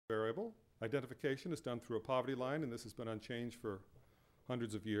variable. Identification is done through a poverty line, and this has been unchanged for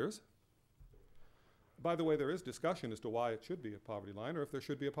hundreds of years. By the way, there is discussion as to why it should be a poverty line or if there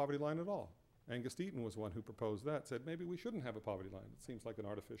should be a poverty line at all. Angus Deaton was one who proposed that, said maybe we shouldn't have a poverty line. It seems like an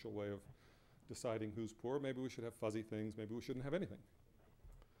artificial way of deciding who's poor. Maybe we should have fuzzy things. Maybe we shouldn't have anything.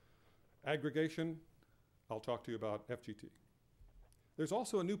 Aggregation, I'll talk to you about FGT. There's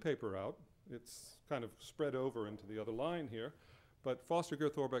also a new paper out. It's kind of spread over into the other line here, but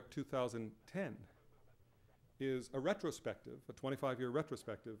Foster-Geer-Thorbeck 2010 is a retrospective, a 25-year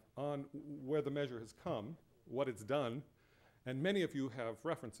retrospective on where the measure has come, what it's done, and many of you have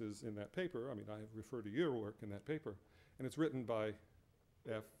references in that paper. I mean, I refer to your work in that paper, and it's written by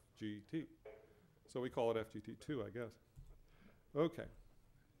FGT. So we call it FGT2, I guess. Okay,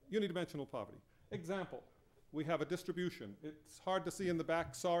 unidimensional poverty. Example, we have a distribution. It's hard to see in the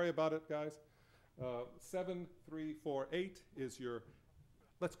back, sorry about it, guys. 7, 3, 4, 8 is your,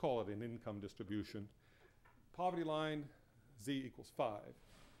 let's call it an income distribution. Poverty line, Z equals 5.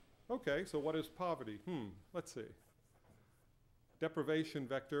 Okay, so what is poverty? Let's see. Deprivation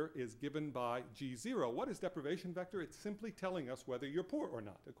vector is given by G0. What is deprivation vector? It's simply telling us whether you're poor or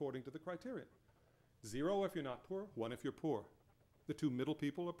not, according to the criteria. 0 if you're not poor, 1 if you're poor. The two middle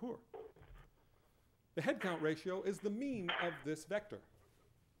people are poor. The head count ratio is the mean of this vector.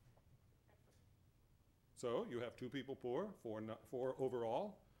 So you have 2 people poor, 4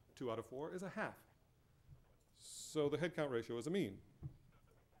 overall, 2 out of 4 is a half. So the head count ratio is a mean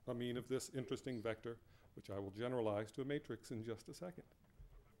of this interesting vector, which I will generalize to a matrix in just a second.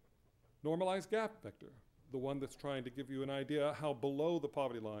 Normalized gap vector, the one that's trying to give you an idea how below the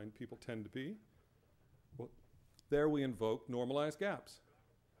poverty line people tend to be. Well, there we invoke normalized gaps,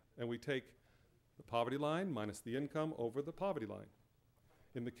 and we take the poverty line minus the income over the poverty line.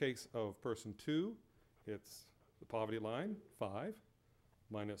 In the case of person 2, it's the poverty line, 5,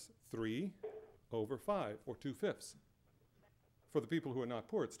 minus 3 over 5, or 2/5. For the people who are not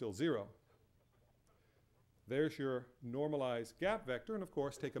poor, it's still 0. There's your normalized gap vector, and of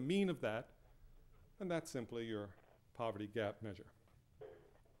course, take a mean of that, and that's simply your poverty gap measure.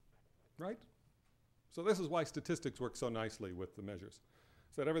 Right? So this is why statistics work so nicely with the measures,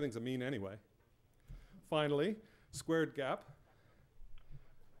 so that everything's a mean anyway. Finally, squared gap.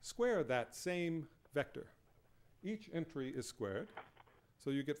 Square that same vector. Each entry is squared, so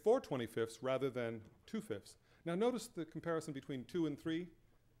you get 4/25 rather than 2/5. Now notice the comparison between 2 and 3.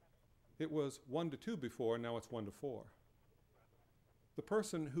 It was 1 to 2 before, now it's 1 to 4. The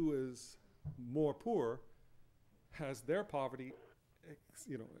person who is more poor has their poverty,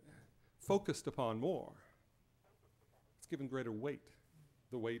 focused upon more. It's given greater weight.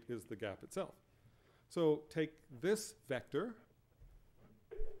 The weight is the gap itself. So take this vector,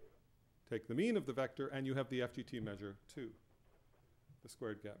 take the mean of the vector, and you have the FGT measure too, the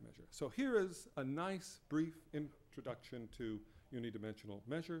squared gap measure. So here is a nice brief introduction to unidimensional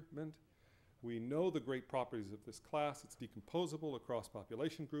measurement. We know the great properties of this class. It's decomposable across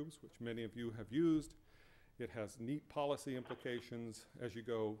population groups, which many of you have used. It has neat policy implications. As you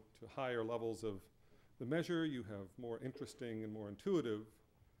go to higher levels of the measure, you have more interesting and more intuitive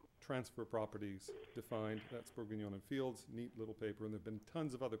transfer properties defined. That's Bourguignon and Fields, neat little paper, and there have been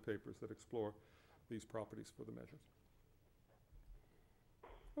tons of other papers that explore these properties for the measures.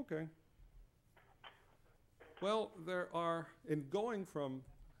 Okay. Well, there are, in going from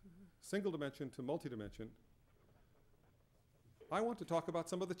single dimension to multi-dimension, I want to talk about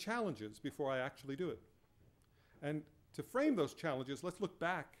some of the challenges before I actually do it. And to frame those challenges, let's look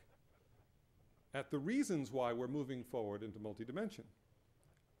back at the reasons why we're moving forward into multi-dimension.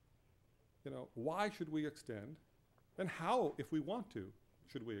 Why should we extend? And how, if we want to,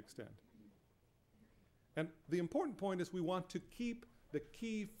 should we extend? And the important point is we want to keep the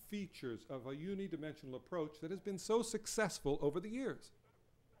key features of a unidimensional approach that has been so successful over the years.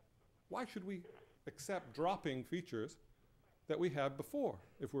 Why should we accept dropping features that we had before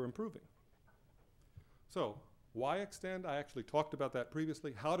if we're improving? So, why extend? I actually talked about that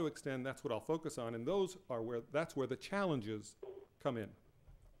previously. How to extend, that's what I'll focus on, and that's where the challenges come in.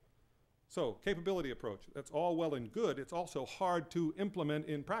 So, capability approach, that's all well and good. It's also hard to implement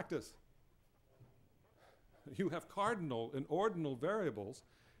in practice. You have cardinal and ordinal variables,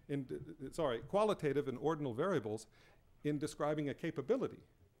 qualitative and ordinal variables in describing a capability.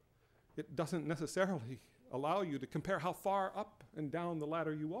 It doesn't necessarily allow you to compare how far up and down the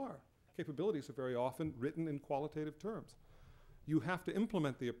ladder you are. Capabilities are very often written in qualitative terms. You have to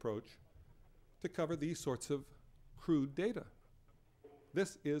implement the approach to cover these sorts of crude data.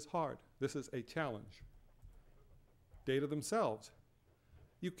 This is hard. This is a challenge. Data themselves.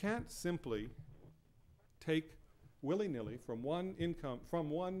 You can't simply take willy-nilly from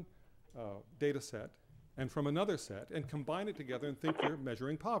one data set and from another set and combine it together and think you're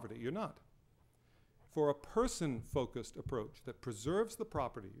measuring poverty. You're not. For a person-focused approach that preserves the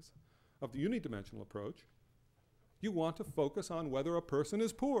properties of the unidimensional approach, you want to focus on whether a person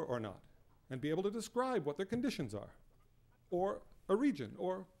is poor or not and be able to describe what their conditions are, or a region,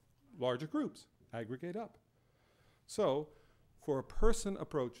 or larger groups, aggregate up. So for a person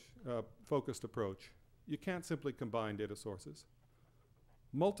approach, focused approach, you can't simply combine data sources.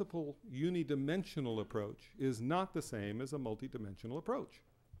 Multiple unidimensional approach is not the same as a multidimensional approach.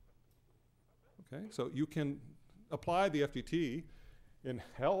 Okay, so you can apply the FGT in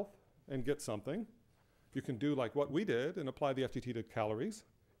health and get something. You can do like what we did and apply the FGT to calories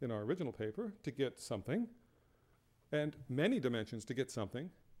in our original paper to get something, and many dimensions to get something,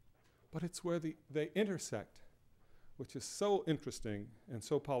 but it's where they intersect, which is so interesting and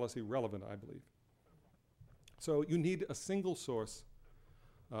so policy relevant, I believe. So you need a single source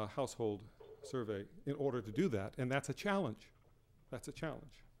household survey in order to do that, and that's a challenge. That's a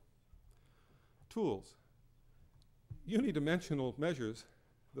challenge. Tools. Unidimensional measures,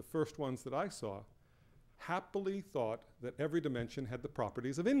 the first ones that I saw, happily thought that every dimension had the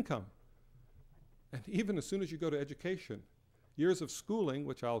properties of income. And even as soon as you go to education, years of schooling,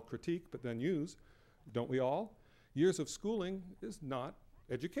 which I'll critique but then use, don't we all? Years of schooling is not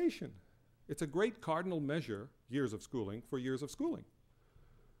education. It's a great cardinal measure, years of schooling, for years of schooling.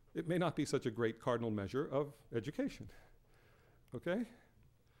 It may not be such a great cardinal measure of education, okay?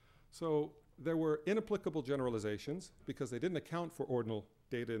 So there were inapplicable generalizations because they didn't account for ordinal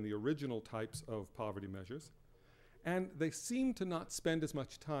data in the original types of poverty measures. And they seem to not spend as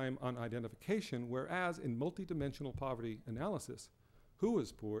much time on identification, whereas in multidimensional poverty analysis, who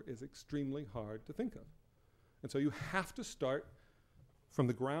is poor is extremely hard to think of. And so you have to start from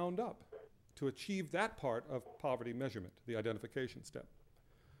the ground up to achieve that part of poverty measurement, the identification step.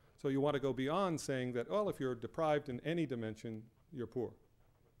 So you want to go beyond saying that, well, if you're deprived in any dimension, you're poor.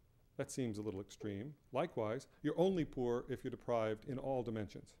 That seems a little extreme. Likewise, you're only poor if you're deprived in all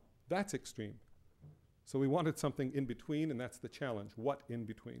dimensions. That's extreme. So we wanted something in between, and that's the challenge. What in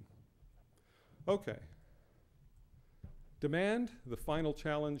between? Okay. Demand, the final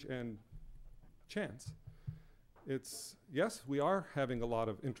challenge and chance. It's, yes, we are having a lot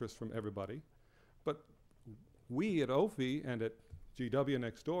of interest from everybody, but we at OFI and at GW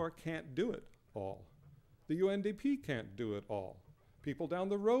next door can't do it all. The UNDP can't do it all. People down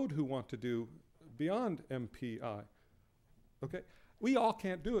the road who want to do beyond MPI. Okay? We all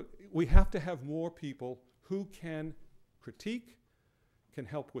can't do it. We have to have more people who can critique, can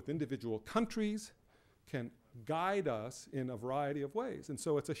help with individual countries, can guide us in a variety of ways. And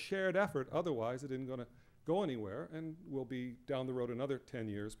so it's a shared effort. Otherwise, it isn't going to go anywhere, and we'll be down the road another 10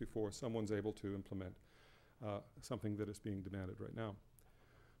 years before someone's able to implement something that is being demanded right now.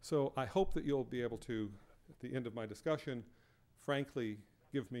 So I hope that you'll be able to, at the end of my discussion, frankly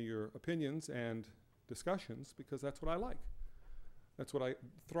give me your opinions and discussions, because that's what I like. That's what I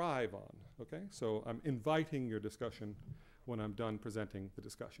thrive on, okay? So I'm inviting your discussion when I'm done presenting the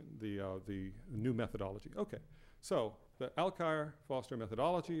discussion, the new methodology. Okay, so the Alkire-Foster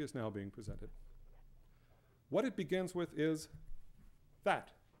methodology is now being presented. What it begins with is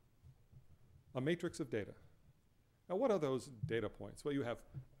that, a matrix of data. Now what are those data points? Well, you have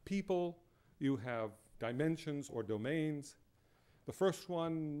people, you have dimensions or domains. The first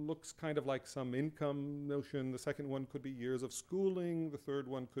one looks kind of like some income notion. The second one could be years of schooling. The third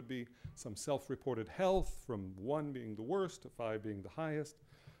one could be some self-reported health, from 1 being the worst to 5 being the highest.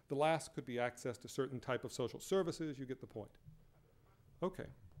 The last could be access to certain type of social services. You get the point. Okay.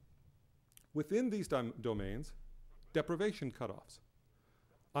 Within these domains, deprivation cutoffs.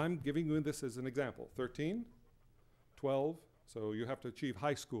 I'm giving you this as an example. 13, 12, so you have to achieve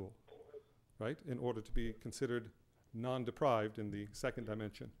high school, right, in order to be considered non-deprived in the second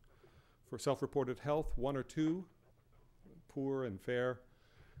dimension. For self-reported health, 1 or 2, poor and fair,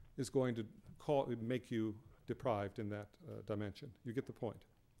 is going to make you deprived in that dimension. You get the point,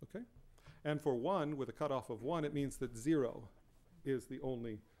 okay? And for 1, with a cutoff of 1, it means that 0 is the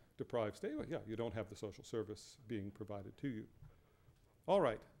only deprived state. Well, yeah, you don't have the social service being provided to you. All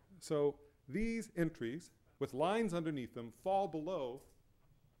right, so these entries with lines underneath them fall below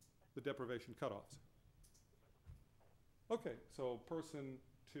the deprivation cutoffs. Okay, so person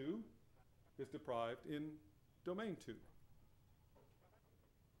 2 is deprived in domain 2.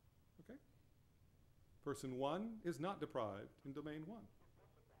 Okay? Person 1 is not deprived in domain 1.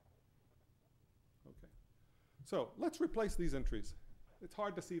 Okay. So let's replace these entries. It's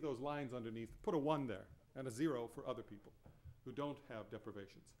hard to see those lines underneath. Put a 1 there and a 0 for other people who don't have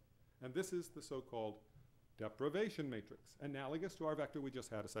deprivations. And this is the so-called deprivation matrix, analogous to our vector we just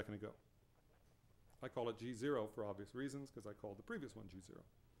had a second ago. I call it G0 for obvious reasons, because I called the previous one G0.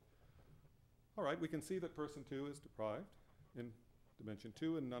 All right, we can see that person 2 is deprived in dimension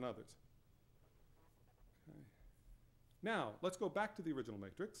 2 and none others. Okay. Now, let's go back to the original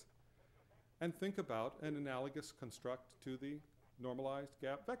matrix and think about an analogous construct to the normalized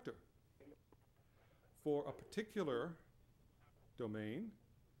gap vector. For a particular domain,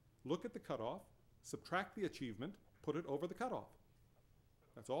 look at the cutoff, subtract the achievement, put it over the cutoff.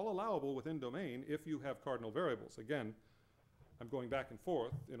 That's all allowable within domain if you have cardinal variables. Again, I'm going back and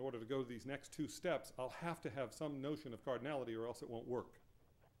forth. In order to go these next two steps, I'll have to have some notion of cardinality or else it won't work.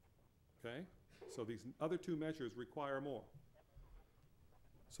 Okay? So these other two measures require more.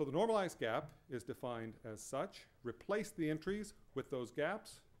 So the normalized gap is defined as such. Replace the entries with those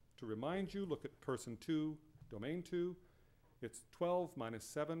gaps. To remind you, look at person 2, domain 2. It's 12 minus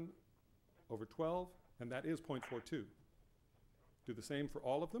 7 over 12, and that is 0.42. Do the same for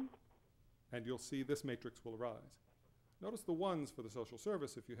all of them, and you'll see this matrix will arise. Notice the ones for the social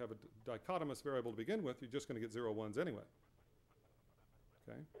service. If you have a dichotomous variable to begin with, you're just going to get 0 ones anyway.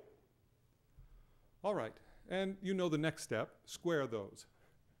 Okay? All right, and you know the next step, square those.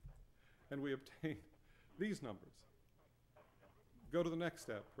 And we obtain these numbers. Go to the next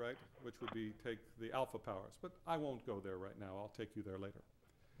step, right, which would be take the alpha powers. But I won't go there right now. I'll take you there later.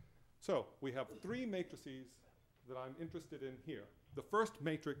 So we have three matrices that I'm interested in here. The first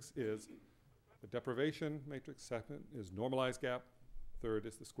matrix is the deprivation matrix. Second is normalized gap. Third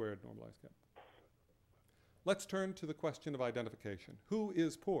is the squared normalized gap. Let's turn to the question of identification. Who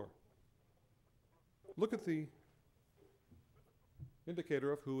is poor? Look at the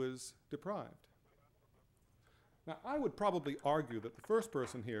indicator of who is deprived. Now, I would probably argue that the first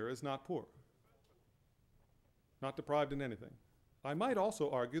person here is not poor, not deprived in anything. I might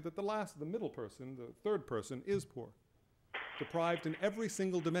also argue that the middle person, the third person, is poor, deprived in every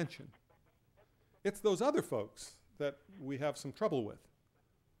single dimension. It's those other folks that we have some trouble with,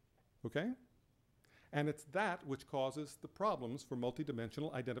 okay? And it's that which causes the problems for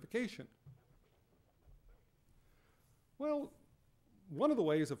multidimensional identification. Well, one of the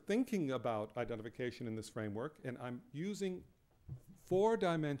ways of thinking about identification in this framework, and I'm using 4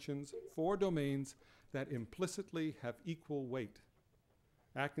 dimensions, 4 domains that implicitly have equal weight.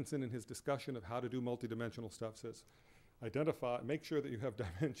 Atkinson, in his discussion of how to do multidimensional stuff, says, make sure that you have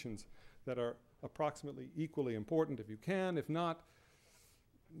dimensions that are approximately equally important if you can. If not,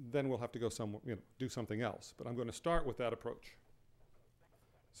 then we'll have to go do something else. But I'm going to start with that approach.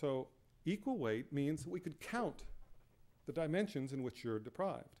 So equal weight means that we could count the dimensions in which you're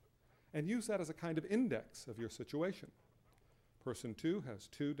deprived and use that as a kind of index of your situation. Person 2 has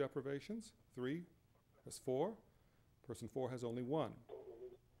 2 deprivations, 3 has 4, person 4 has only 1.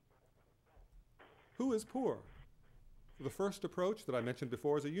 Who is poor? The first approach that I mentioned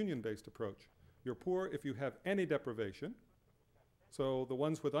before is a union-based approach. You're poor if you have any deprivation, so the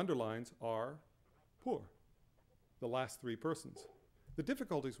ones with underlines are poor, the last 3 persons. The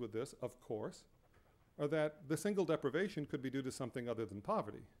difficulties with this, of course, are that the single deprivation could be due to something other than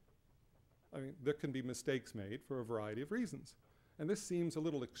poverty. I mean, there can be mistakes made for a variety of reasons. And this seems a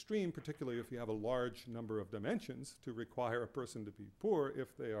little extreme, particularly if you have a large number of dimensions, to require a person to be poor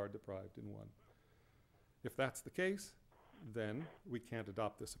if they are deprived in one. If that's the case, then we can't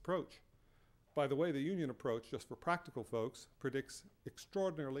adopt this approach. By the way, the union approach, just for practical folks, predicts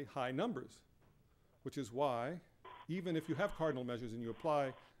extraordinarily high numbers, which is why, even if you have cardinal measures and you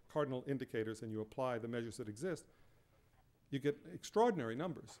apply cardinal indicators and you apply the measures that exist, you get extraordinary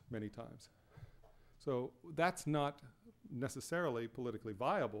numbers many times. So that's not necessarily politically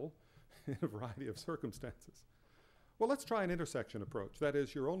viable in a variety of circumstances. Well, let's try an intersection approach. That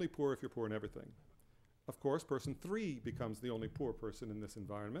is, you're only poor if you're poor in everything. Of course, person 3 becomes the only poor person in this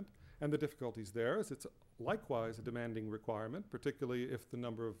environment, and the difficulties there is it's likewise a demanding requirement, particularly if the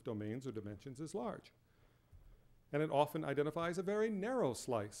number of domains or dimensions is large. And it often identifies a very narrow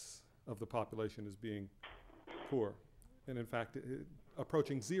slice of the population as being poor, and in fact,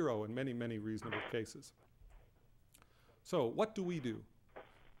 approaching 0 in many, many reasonable cases. So what do we do?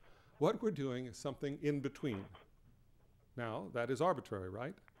 What we're doing is something in between. Now, that is arbitrary,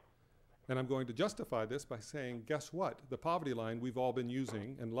 right? And I'm going to justify this by saying, guess what? The poverty line we've all been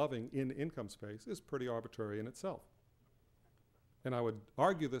using and loving in income space is pretty arbitrary in itself. And I would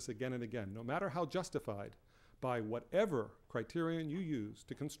argue this again and again. No matter how justified, by whatever criterion you use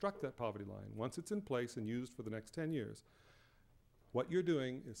to construct that poverty line, once it's in place and used for the next 10 years, what you're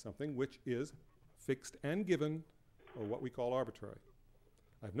doing is something which is fixed and given, or what we call arbitrary.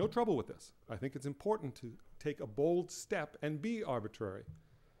 I have no trouble with this. I think it's important to take a bold step and be arbitrary.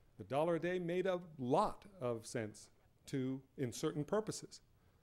 The dollar a day made a lot of sense in certain purposes.